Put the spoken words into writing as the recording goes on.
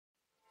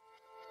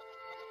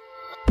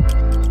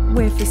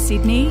We're for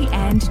Sydney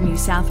and New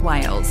South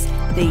Wales.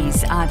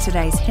 These are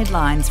today's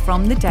headlines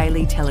from the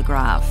Daily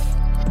Telegraph.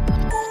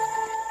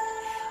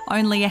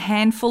 Only a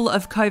handful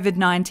of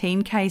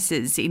COVID-19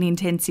 cases in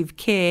intensive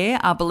care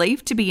are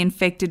believed to be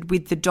infected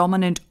with the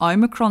dominant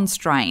Omicron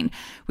strain,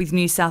 with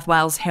New South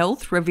Wales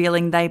Health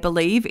revealing they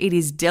believe it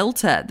is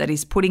Delta that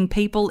is putting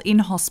people in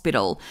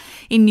hospital.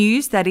 In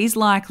news that is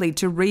likely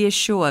to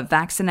reassure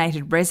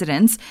vaccinated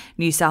residents,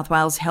 New South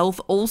Wales Health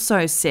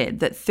also said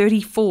that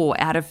 34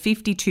 out of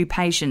 52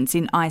 patients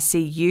in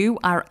ICU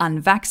are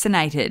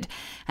unvaccinated,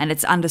 and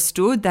it's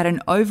understood that an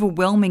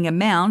overwhelming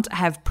amount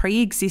have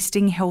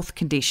pre-existing health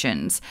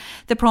conditions.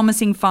 The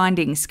promising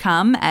findings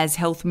come as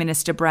Health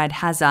Minister Brad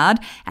Hazzard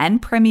and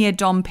Premier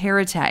Dom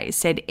Perrottet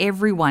said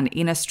everyone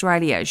in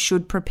Australia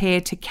should prepare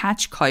to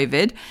catch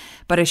COVID,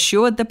 but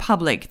assured the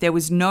public there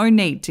was no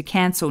need to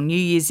cancel New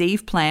Year's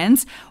Eve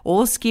plans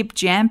or skip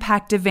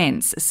jam-packed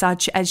events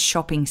such as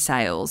shopping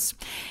sales.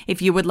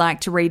 If you would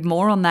like to read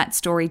more on that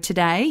story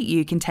today,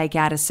 you can take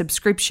out a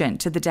subscription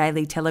to the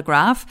Daily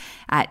Telegraph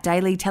at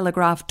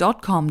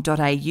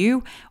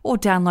dailytelegraph.com.au or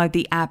download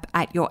the app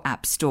at your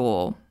app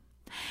store.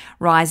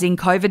 Rising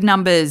COVID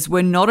numbers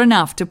were not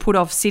enough to put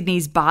off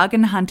Sydney's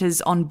bargain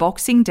hunters on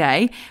Boxing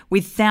Day,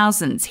 with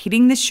thousands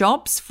hitting the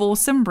shops for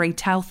some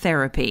retail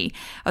therapy.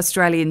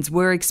 Australians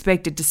were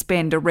expected to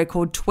spend a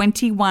record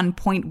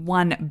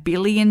 $21.1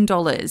 billion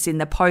in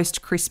the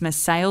post-Christmas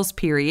sales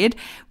period,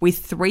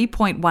 with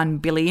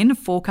 $3.1 billion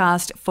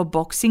forecast for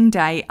Boxing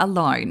Day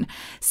alone.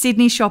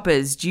 Sydney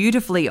shoppers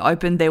dutifully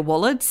opened their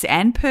wallets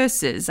and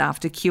purses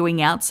after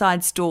queuing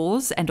outside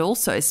stores and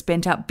also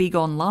spent up big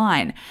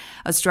online.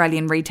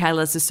 Australian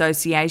Retailers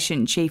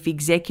Association Chief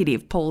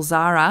Executive Paul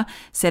Zara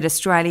said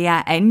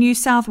Australia and New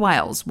South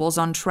Wales was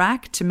on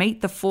track to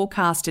meet the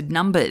forecasted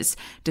numbers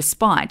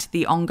despite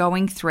the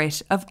ongoing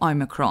threat of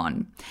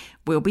Omicron.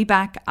 We'll be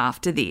back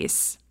after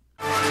this.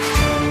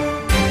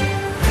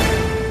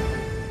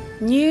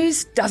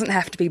 News doesn't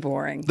have to be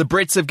boring. The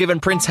Brits have given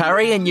Prince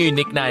Harry a new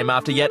nickname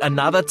after yet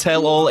another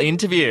tell-all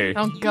interview.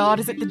 Oh God,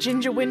 is it the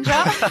Ginger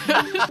Whinger?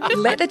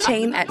 Let the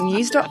team at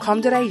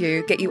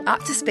news.com.au get you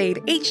up to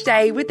speed each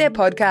day with their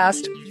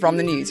podcast, From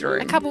the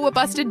Newsroom. A couple were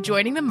busted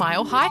joining the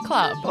Mile High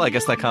Club. Well, I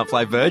guess they can't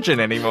fly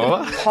Virgin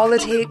anymore.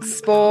 Politics,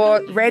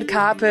 sport, red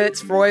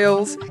carpets,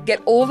 royals.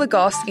 Get all the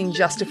goss in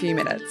just a few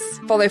minutes.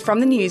 Follow From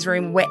the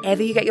Newsroom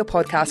wherever you get your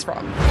podcast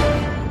from.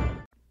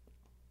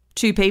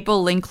 2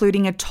 people,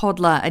 including a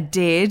toddler, are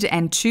dead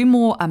and 2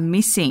 more are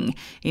missing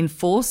in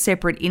 4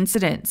 separate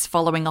incidents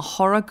following a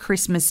horror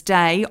Christmas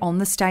day on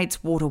the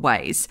state's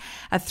waterways.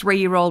 A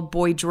 3-year-old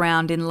boy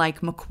drowned in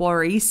Lake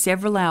Macquarie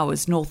several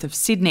hours north of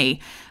Sydney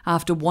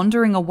after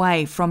wandering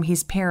away from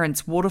his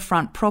parents'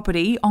 waterfront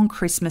property on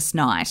Christmas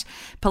night.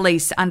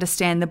 Police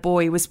understand the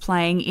boy was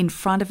playing in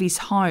front of his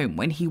home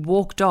when he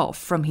walked off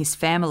from his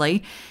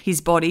family.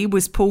 His body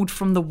was pulled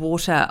from the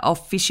water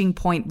off Fishing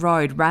Point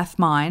Road,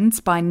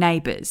 Rathmines, by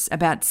neighbours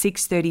about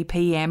 6:30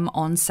 p.m.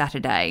 on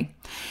Saturday.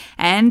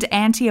 And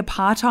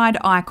anti-apartheid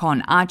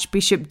icon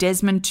Archbishop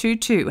Desmond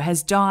Tutu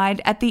has died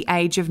at the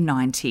age of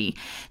 90.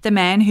 The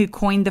man who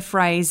coined the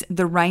phrase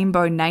the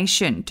Rainbow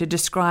Nation to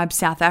describe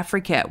South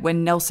Africa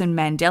when Nelson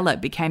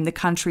Mandela became the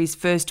country's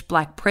first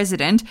black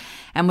president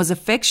and was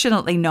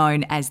affectionately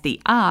known as the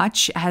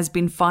Arch, has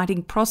been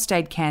fighting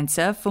prostate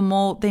cancer for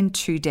more than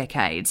 2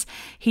 decades.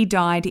 He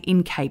died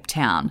in Cape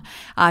Town.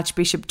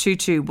 Archbishop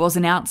Tutu was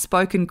an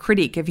outspoken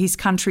critic of his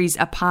country's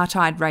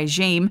apartheid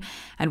regime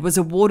and was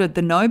awarded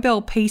the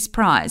Nobel Peace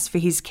Prize for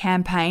his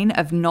campaign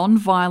of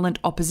non-violent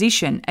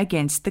opposition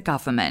against the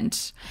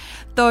government.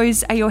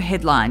 Those are your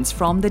headlines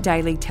from the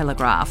Daily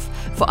Telegraph.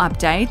 For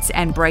updates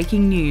and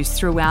breaking news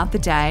throughout the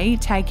day,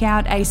 take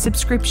out a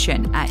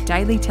subscription at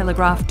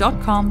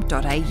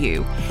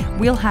dailytelegraph.com.au.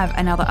 We'll have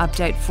another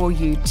update for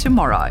you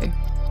tomorrow.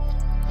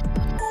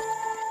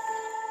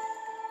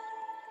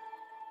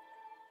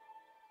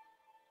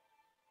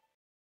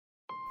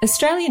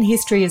 Australian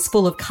history is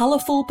full of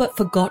colourful but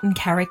forgotten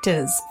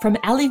characters, from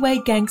alleyway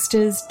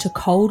gangsters to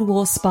Cold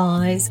War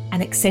spies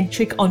and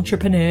eccentric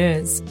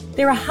entrepreneurs.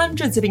 There are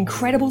hundreds of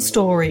incredible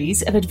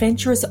stories of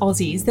adventurous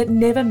Aussies that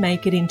never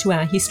make it into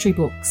our history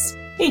books.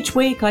 Each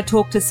week I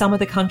talk to some of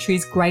the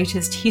country's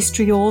greatest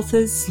history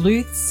authors,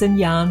 sleuths and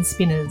yarn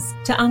spinners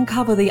to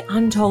uncover the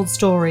untold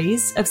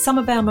stories of some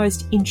of our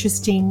most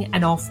interesting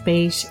and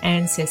offbeat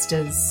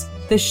ancestors.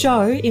 The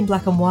show, In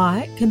Black and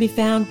White, can be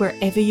found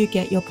wherever you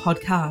get your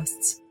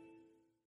podcasts.